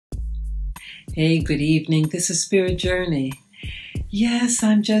Hey, good evening. This is Spirit Journey. Yes,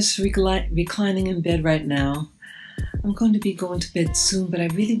 I'm just reclining in bed right now. I'm going to be going to bed soon, but I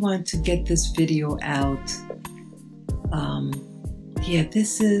really want to get this video out.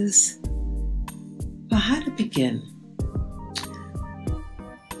 This is how to begin.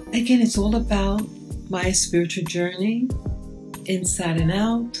 Again, it's all about my spiritual journey, inside and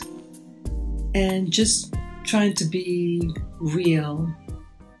out, and just trying to be real.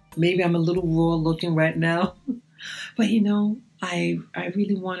 Maybe I'm a little raw looking right now, but I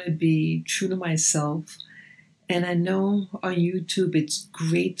really want to be true to myself. And I know on YouTube it's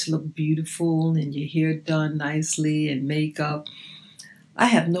great to look beautiful and your hair done nicely and makeup. I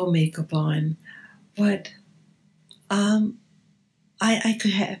have no makeup on, but I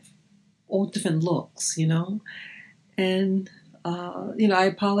could have all different looks, and I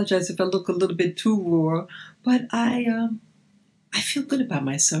apologize if I look a little bit too raw, but I feel good about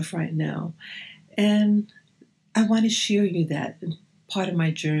myself right now, and I want to share you that part of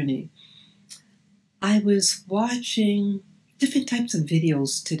my journey. I was watching different types of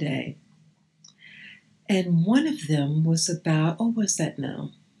videos today, and one of them was about, what's that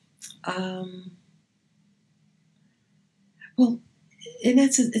now? In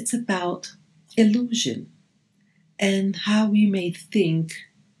essence, it's about illusion and how we may think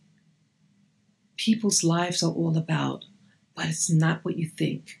people's lives are all about, but it's not what you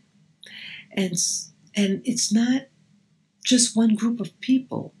think. And it's not just one group of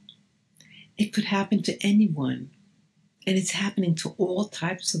people. It could happen to anyone. And it's happening to all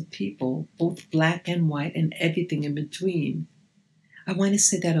types of people, both black and white and everything in between. I want to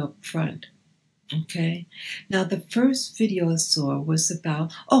say that up front. Okay? Now, the first video I saw was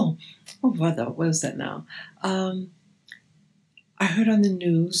about, what was that now? I heard on the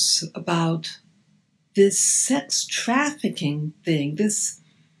news about this sex trafficking thing, this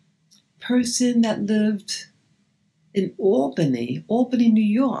person that lived in Albany, New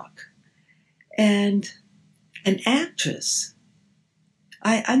York, and an actress.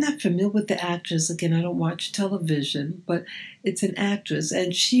 I'm not familiar with the actress. Again, I don't watch television, but it's an actress.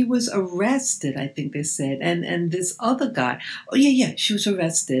 And she was arrested, I think they said. And this other guy, she was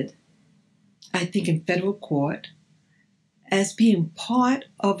arrested, I think in federal court, as being part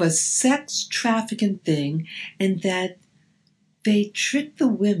of a sex trafficking thing, and that they tricked the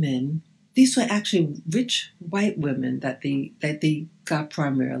women. These were actually rich white women that they got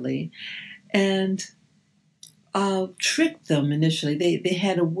primarily, and tricked them initially. They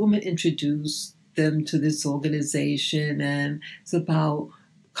had a woman introduce them to this organization, and it's about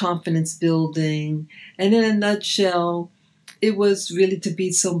confidence building. And in a nutshell, it was really to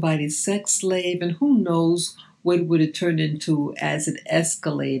be somebody's sex slave, and who knows what it would have turned into as it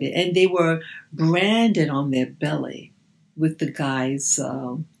escalated. And they were branded on their belly with the guy's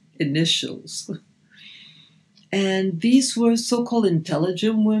initials. And these were so-called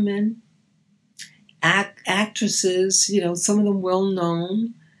intelligent women, actresses, some of them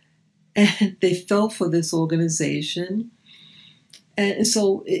well-known, and they fell for this organization. And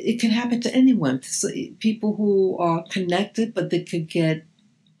so it can happen to anyone. So people who are connected, but they could get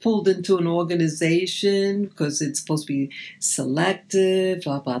pulled into an organization because it's supposed to be selective,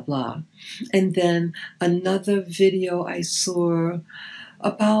 blah, blah, blah. And then another video I saw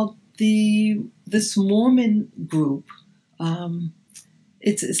about this Mormon group.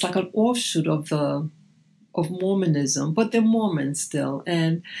 It's like an offshoot of Mormonism, but they're Mormons still.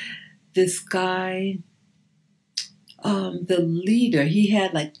 And this guy, the leader, he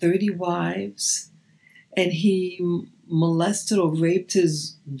had like 30 wives, and he molested or raped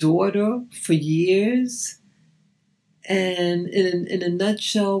his daughter for years. And in a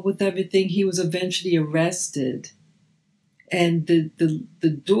nutshell, with everything, he was eventually arrested. And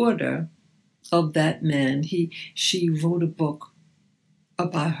the daughter of that man, she wrote a book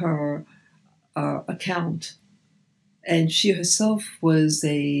about her account, and she herself was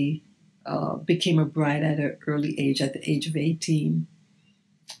became a bride at an early age, at the age of 18,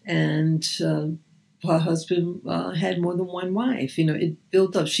 and her husband had more than one wife. It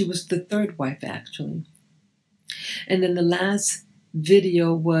built up. She was the third wife, actually. And then the last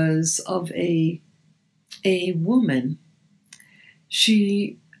video was of a woman.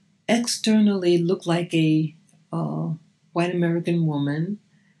 She externally looked like a white American woman,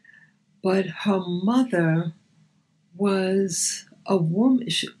 but her mother was a woman.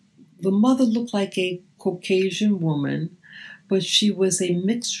 The mother looked like a Caucasian woman, but she was a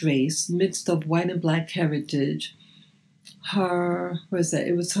mixed race, mixed of white and black heritage.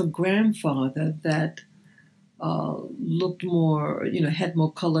 It was her grandfather that looked more, had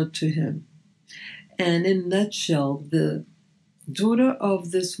more color to him. And in a nutshell, the daughter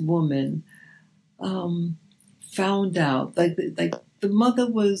of this woman found out, like the mother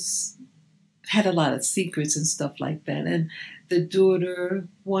had a lot of secrets and stuff like that, and the daughter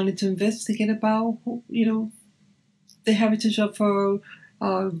wanted to investigate about the heritage of her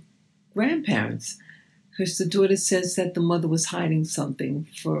uh, grandparents, because the daughter says that the mother was hiding something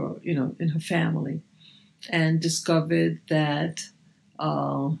for in her family, and discovered that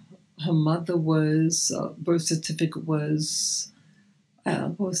her mother was birth certificate was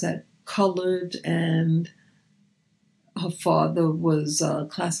what was that, colored, and her father was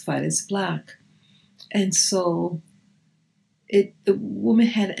classified as black. And so the woman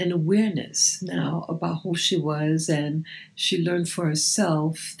had an awareness now about who she was, and she learned for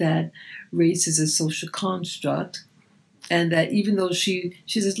herself that race is a social construct, and that even though she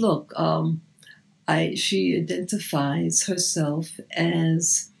says, look, she identifies herself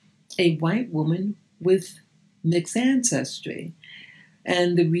as a white woman with mixed ancestry.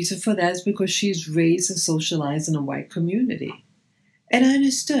 And the reason for that is because she's raised and socialized in a white community. And I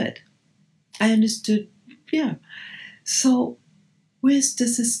understood. Yeah. So where does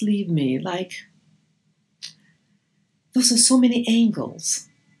this leave me? Like, those are so many angles.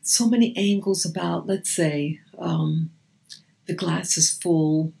 So many angles about, let's say, the glass is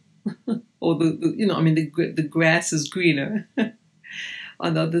full, or the grass is greener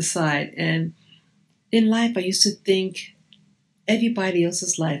on the other side. And in life, I used to think everybody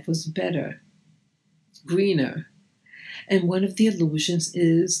else's life was better, greener. And one of the illusions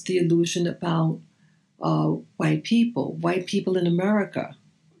is the illusion about white people in America.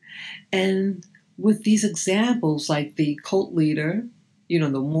 And with these examples, like the cult leader, the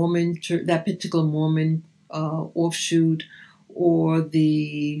Mormon church, that particular Mormon offshoot, or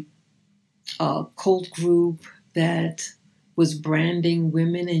the cult group that was branding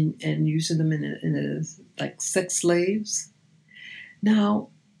women and using them like sex slaves. Now,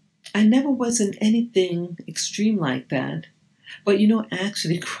 I never was in anything extreme like that, but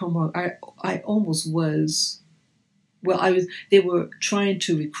actually, growing up, I almost was. Well, They were trying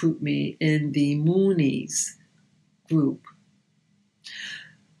to recruit me in the Moonies group,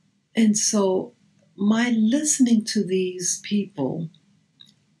 and so my listening to these people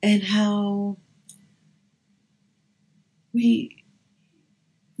and how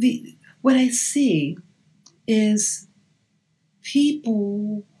what I see is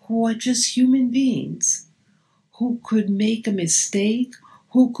people who are just human beings, who could make a mistake,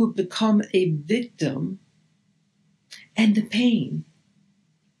 who could become a victim, and the pain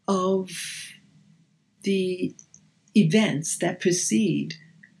of the events that precede.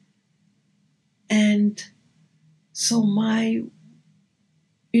 And so my,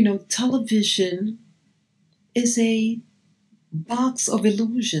 television is a box of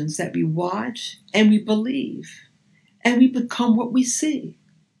illusions that we watch and we believe, and we become what we see.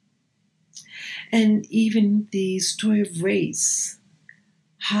 And even the story of race,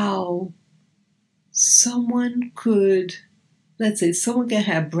 how someone could, let's say, someone can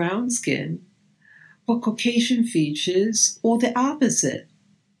have brown skin, but Caucasian features, or the opposite.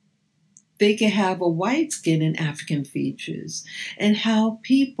 They can have a white skin and African features. And how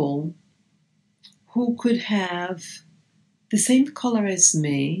people who could have the same color as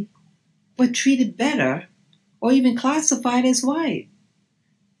me, but treated better, or even classified as white,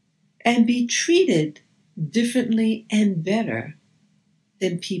 and be treated differently and better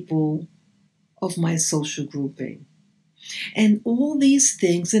than people of my social grouping. And all these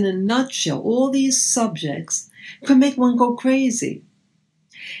things, in a nutshell, all these subjects, could make one go crazy.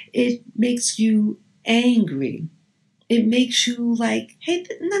 It makes you angry. It makes you like, hey,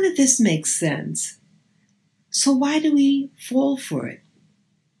 none of this makes sense. So why do we fall for it?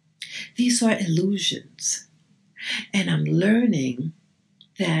 These are illusions. And I'm learning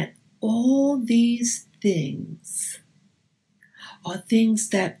that all these things are things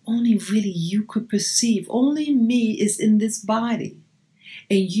that only really you could perceive. Only me is in this body,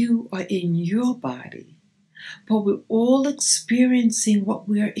 and you are in your body. But we're all experiencing what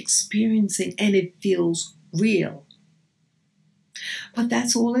we're experiencing, and it feels real. But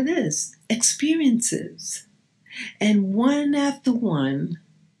that's all it is, experiences. And one after one,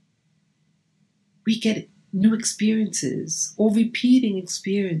 we get new experiences, or repeating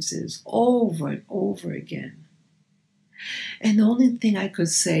experiences over and over again. And the only thing I could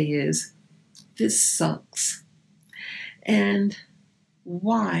say is, this sucks. And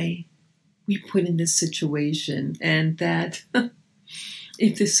why we put in this situation, and that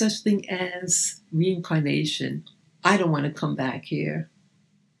if there's such thing as reincarnation, I don't want to come back here.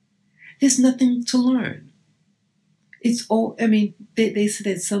 There's nothing to learn. It's all, they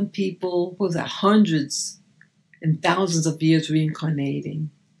say that some people, what was that, hundreds and thousands of years reincarnating.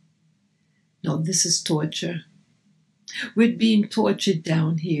 No, this is torture. We're being tortured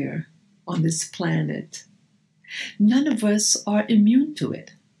down here on this planet. None of us are immune to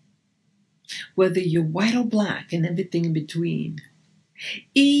it. Whether you're white or black and everything in between.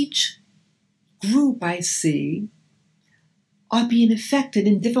 Each group I see are being affected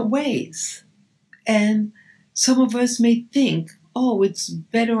in different ways. And some of us may think, oh, it's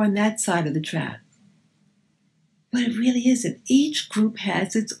better on that side of the track. But it really isn't. Each group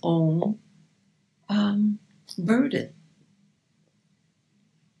has its own burden.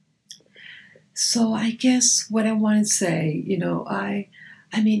 So I guess what I want to say,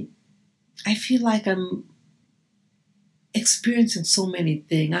 I feel like I'm experiencing so many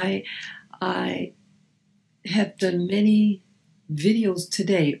things. I have done many videos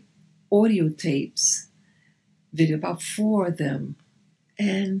today, audio tapes, about 4 of them.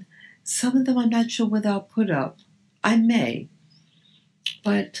 And some of them I'm not sure whether I'll put up. I may.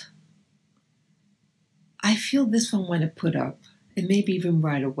 But I feel this one I want to put up, and maybe even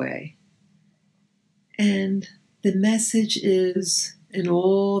right away. And the message is, in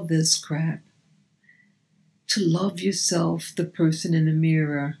all this crap, to love yourself, the person in the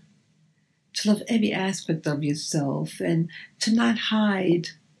mirror, to love every aspect of yourself, and to not hide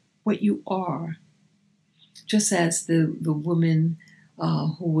what you are. Just as the woman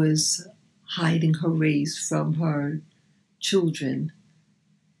who was hiding her race from her children,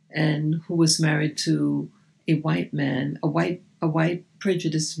 and who was married to a white man, a white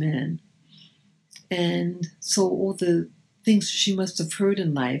prejudiced man. And so all the things she must have heard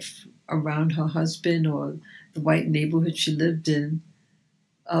in life around her husband or the white neighborhood she lived in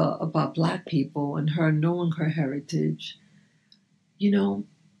about black people and her knowing her heritage, I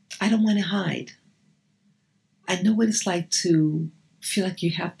don't want to hide. I know what it's like to feel like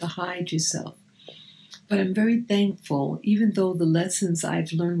you have to hide yourself. But I'm very thankful, even though the lessons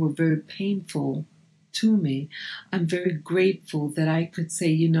I've learned were very painful to me, I'm very grateful that I could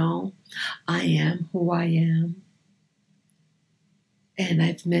say, I am who I am. And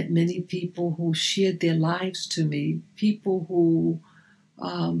I've met many people who shared their lives to me, people who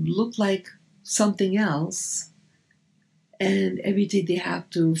look like something else. And every day they have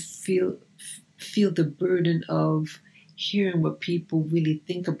to feel the burden of hearing what people really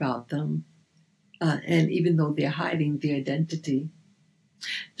think about them. And even though they're hiding their identity.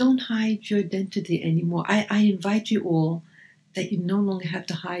 Don't hide your identity anymore. I invite you all that you no longer have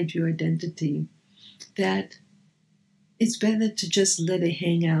to hide your identity. That it's better to just let it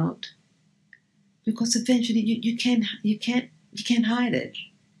hang out. Because eventually you can't hide it.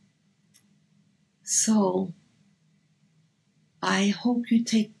 So I hope you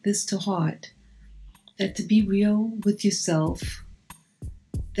take this to heart. That to be real with yourself,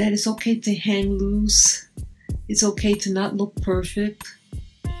 that it's okay to hang loose, it's okay to not look perfect,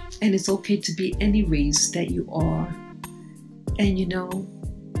 and it's okay to be any race that you are. And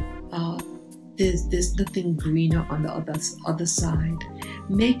there's nothing greener on the other side.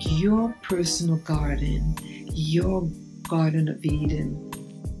 Make your personal garden, your Garden of Eden,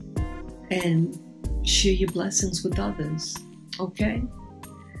 and share your blessings with others, okay?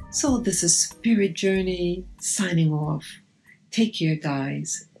 So this is Spirit Journey signing off. Take care,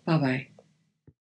 guys. Bye-bye.